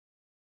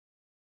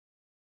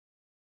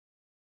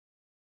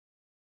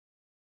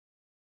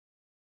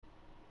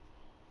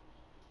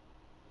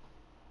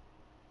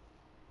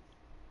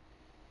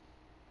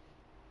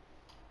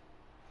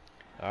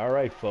All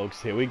right,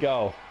 folks, here we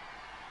go.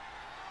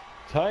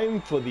 Time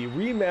for the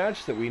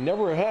rematch that we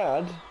never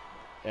had,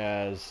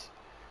 as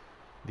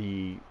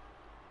the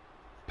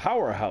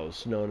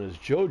powerhouse known as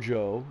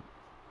JOJO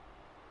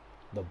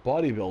the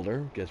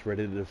Bodybuilder gets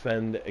ready to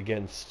defend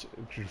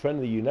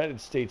the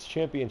United States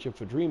Championship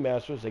for Dream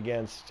Masters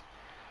against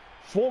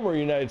former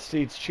United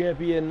States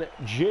champion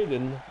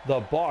JADON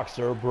the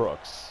Boxer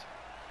Brooks.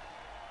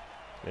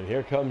 And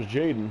here comes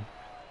JADON,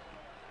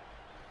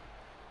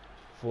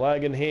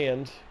 flag in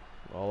hand.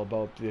 All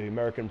about the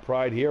American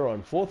pride here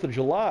on 4th of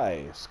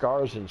July,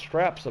 Scars and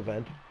Straps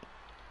event.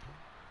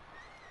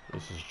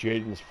 This is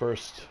JADON's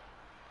first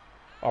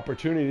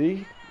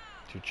opportunity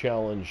to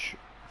challenge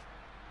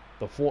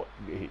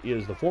he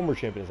is the former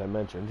champion, as I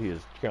mentioned. He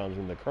is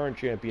challenging the current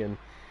champion,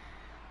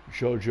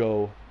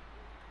 JOJO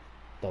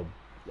the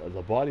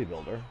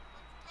Bodybuilder.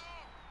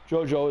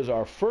 JOJO is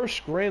our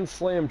first Grand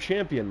Slam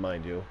champion,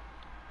 mind you,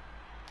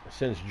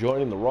 since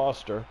joining the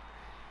roster.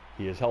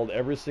 He has held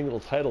every single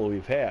title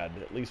we've had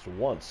at least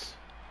once.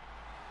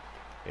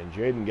 And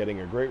JADON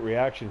getting a great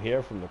reaction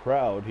here from the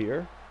crowd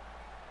here.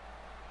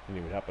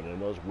 Didn't even happen to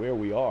notice where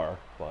we are,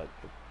 but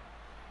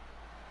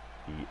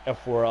the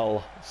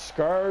F4L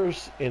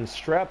Scars and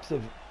Straps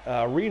of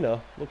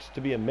arena looks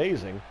to be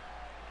amazing.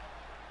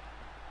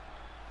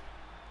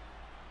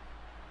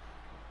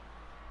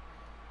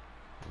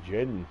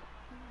 JADON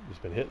has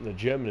been hitting the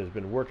gym and has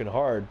been working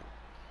hard,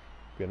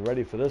 getting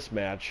ready for this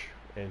match.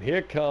 And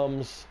here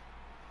comes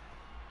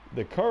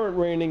the current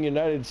reigning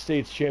United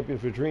States champion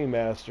for Dream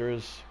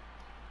Masters,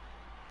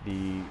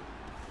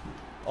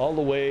 all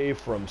the way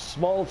from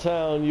small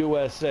town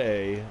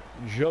USA,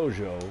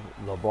 JOJO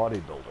the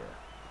Bodybuilder.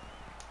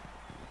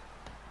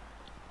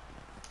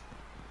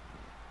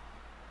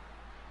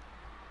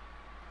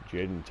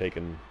 JADON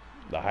taking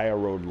the higher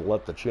road to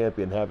let the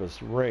champion have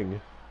his ring.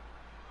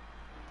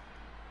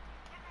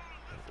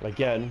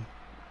 Again,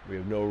 we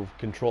have no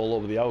control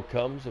over the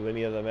outcomes of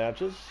any of the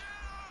matches.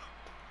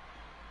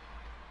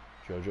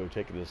 JOJO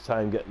taking his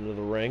time getting into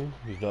the ring.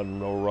 He's not in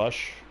no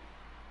rush.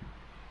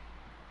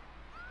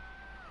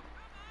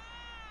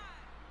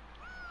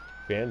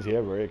 Fans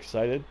here very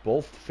excited.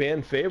 Both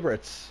fan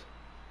favorites.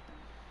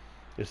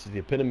 This is the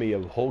epitome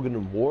of Hogan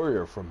and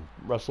Warrior from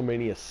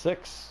WrestleMania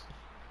 6.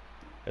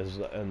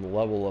 And the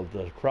level of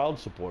the crowd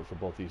support for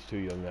both these two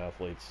young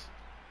athletes.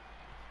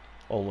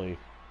 Only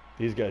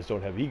these guys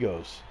don't have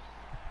egos.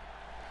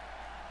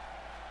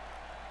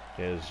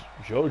 As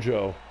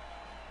JOJO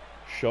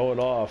showing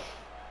off.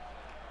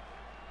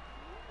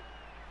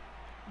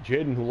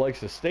 JADON, who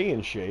likes to stay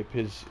in shape,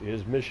 his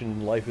mission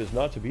in life is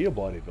not to be a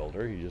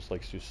bodybuilder. He just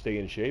likes to stay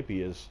in shape. He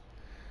is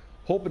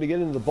hoping to get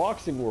into the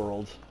boxing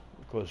world.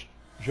 Of course,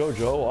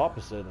 JOJO,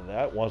 opposite of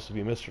that, wants to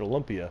be Mr.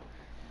 Olympia.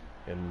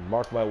 And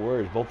mark my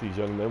words, both these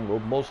young men will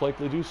most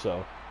likely do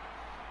so.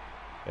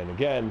 And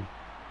again,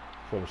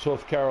 from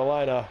South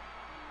Carolina,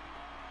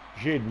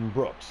 JADON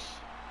Brooks.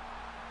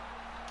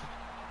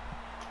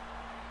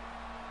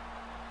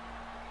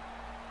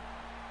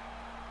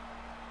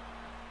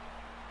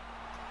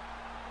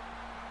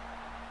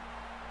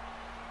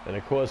 And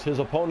of course, his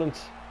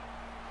opponent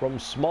from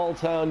small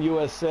town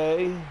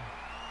USA,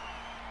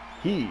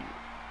 he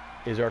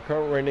is our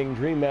current reigning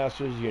Dream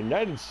Masters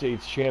United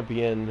States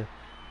champion,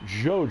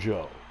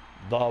 JOJO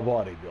the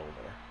Bodybuilder.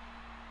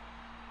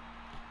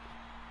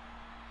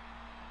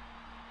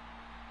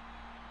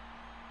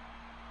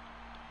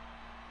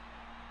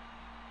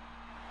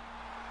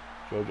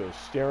 JOJO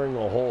staring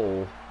a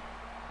hole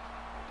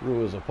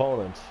through his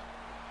opponent.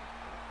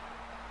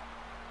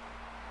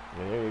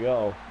 And there you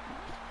go.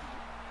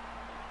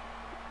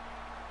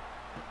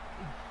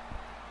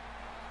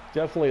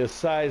 Definitely a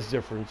size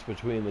difference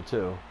between the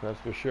two, that's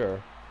for sure.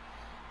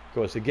 Of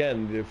course,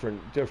 again,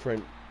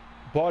 different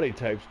body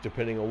types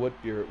depending on what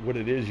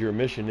it is your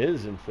mission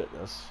is in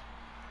fitness.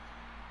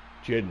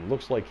 JADON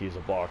looks like he's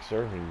a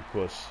boxer, and of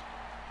course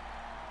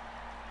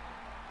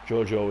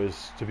JOJO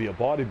is to be a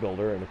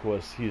bodybuilder, and of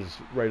course he's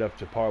right up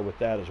to par with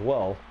that as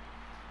well.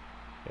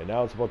 And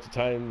now it's about the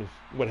time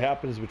what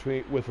happens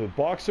with a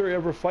boxer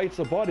ever fights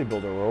a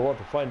bodybuilder. We're about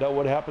to find out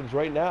what happens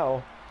right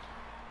now.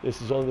 This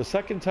is only the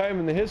second time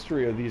in the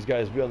history of these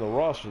guys being on the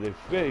roster they've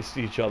faced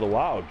each other.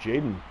 Wow,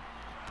 JADON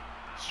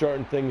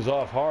starting things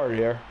off hard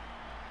here.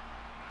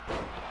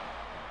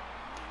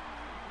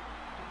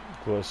 Of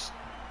course,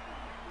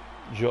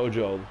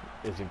 JOJO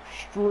is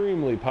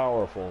extremely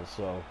powerful,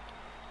 so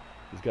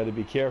he's got to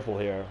be careful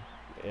here.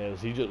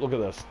 As he just, look at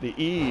this, the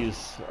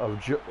ease of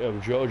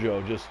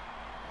JOJO just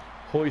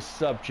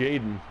hoists up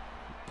JADON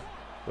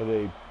with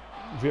a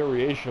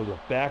variation of the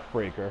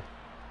backbreaker.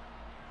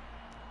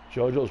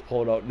 JOJO's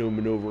pulling out new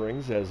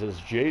maneuverings, as both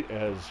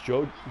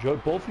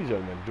these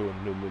young men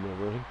doing new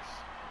maneuverings.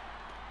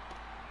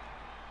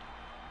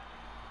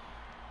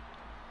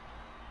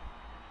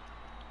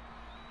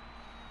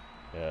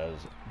 As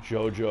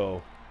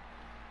JOJO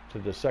to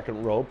the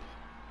second rope.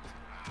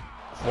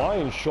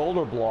 Flying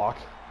shoulder block.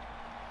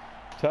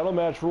 Title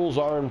match rules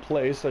are in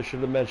place. I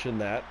should have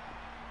mentioned that.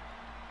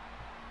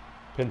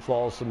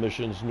 Pinfalls,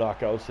 submissions,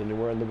 knockouts,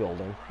 anywhere in the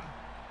building.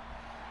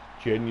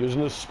 Jaden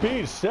using the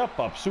speed, step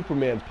up,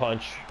 Superman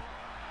punch.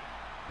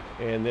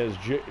 And there's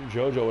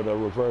JoJo with a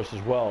reverse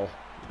as well.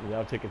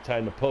 Now taking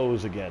time to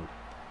pose again.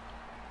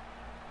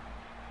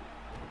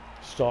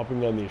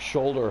 Stomping on the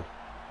shoulder.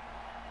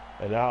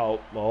 And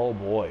out, oh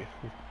boy.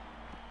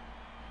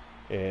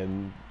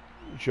 And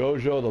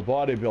JoJo the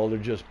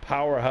bodybuilder just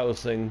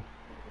powerhousing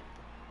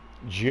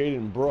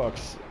Jaden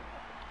Brooks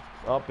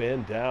up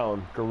and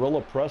down.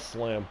 Gorilla press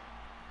slam.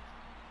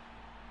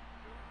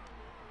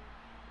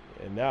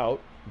 And now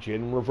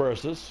Jaden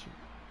reverses.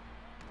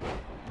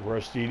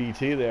 Reverse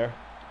DDT there.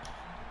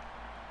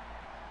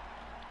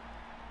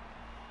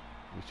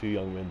 These two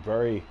young men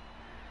very,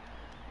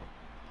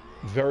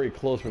 very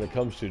close when it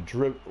comes to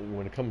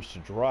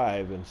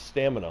drive and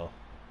stamina.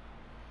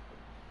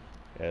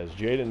 As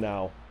Jaden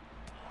now,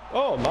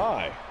 oh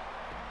my!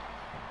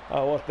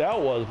 What that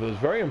was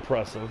very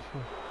impressive.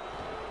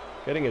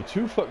 Getting a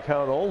 2-foot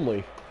count only.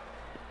 Of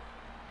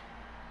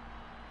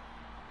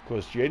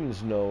course,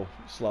 Jaden's no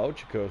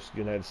slouch. Of course,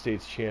 United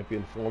States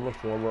champion,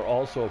 former,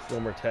 also a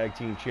former tag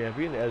team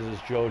champion, as is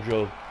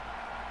JoJo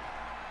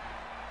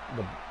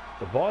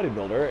the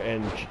bodybuilder.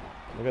 And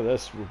look at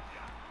this.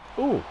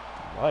 Ooh,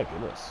 my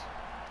goodness.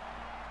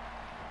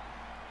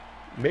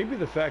 Maybe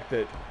the fact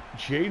that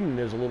Jaden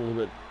is a little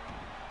bit...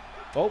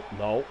 Oh,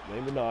 no,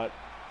 maybe not.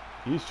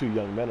 These two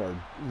young men are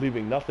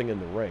leaving nothing in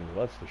the ring,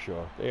 that's for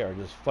sure. They are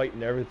just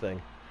fighting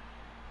everything.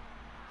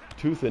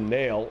 Tooth and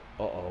nail.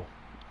 Uh-oh.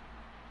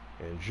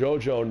 And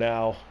JoJo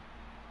now.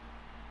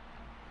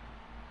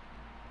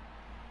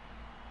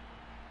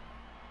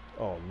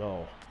 Oh,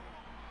 no.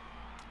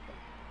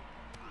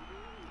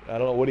 I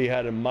don't know what he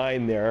had in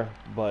mind there,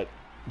 but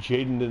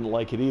Jaden didn't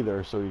like it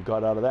either, so he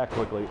got out of that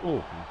quickly.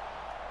 Ooh.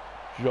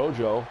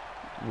 JoJo,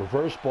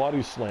 reverse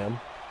body slam.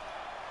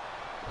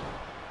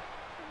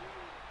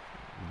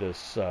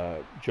 This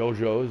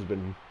JoJo has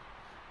been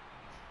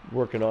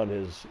working on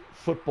his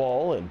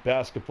football and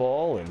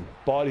basketball and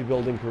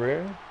bodybuilding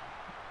career.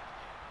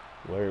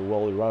 Very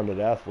well-rounded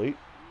athlete.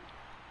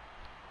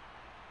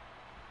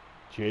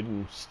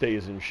 Jaden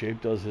stays in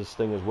shape, does his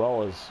thing as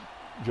well, as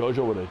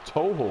JoJo with a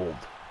toe hold,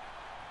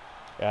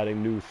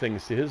 adding new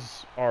things to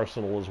his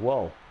arsenal as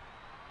well.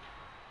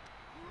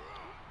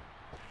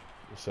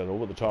 Sent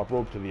over the top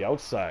rope to the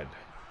outside.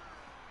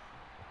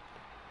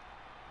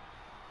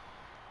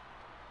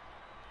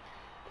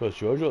 Of course,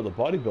 JoJo the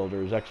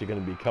bodybuilder is actually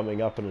going to be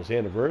coming up on his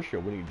anniversary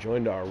when he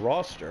joined our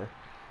roster.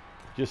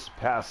 Just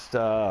past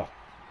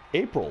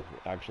April,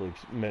 actually,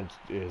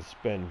 it's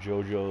been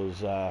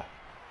JoJo's, I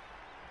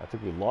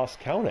think we lost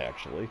count,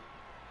 actually.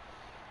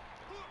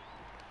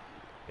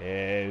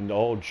 And,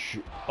 oh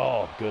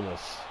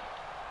goodness.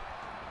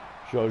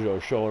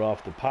 JoJo showing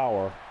off the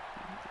power.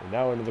 And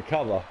now into the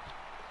cover.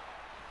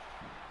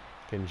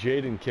 Can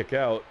Jaden kick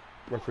out?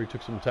 Referee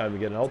took some time to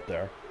get out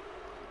there.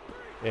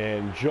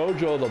 And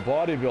JoJo the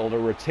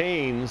bodybuilder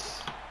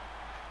retains.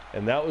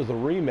 And that was the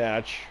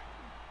rematch.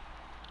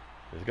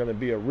 There's going to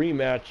be a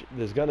rematch.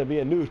 There's going to be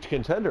a new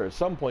contender at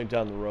some point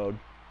down the road.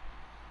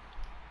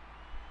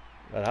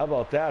 And how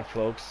about that,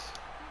 folks?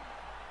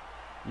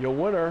 Your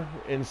winner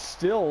and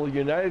still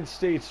United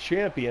States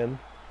champion,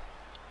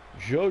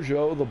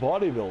 JoJo the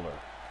bodybuilder.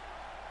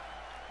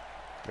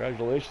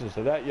 Congratulations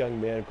to that young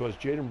man. Of course,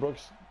 Jaden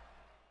Brooks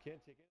can't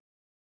take it.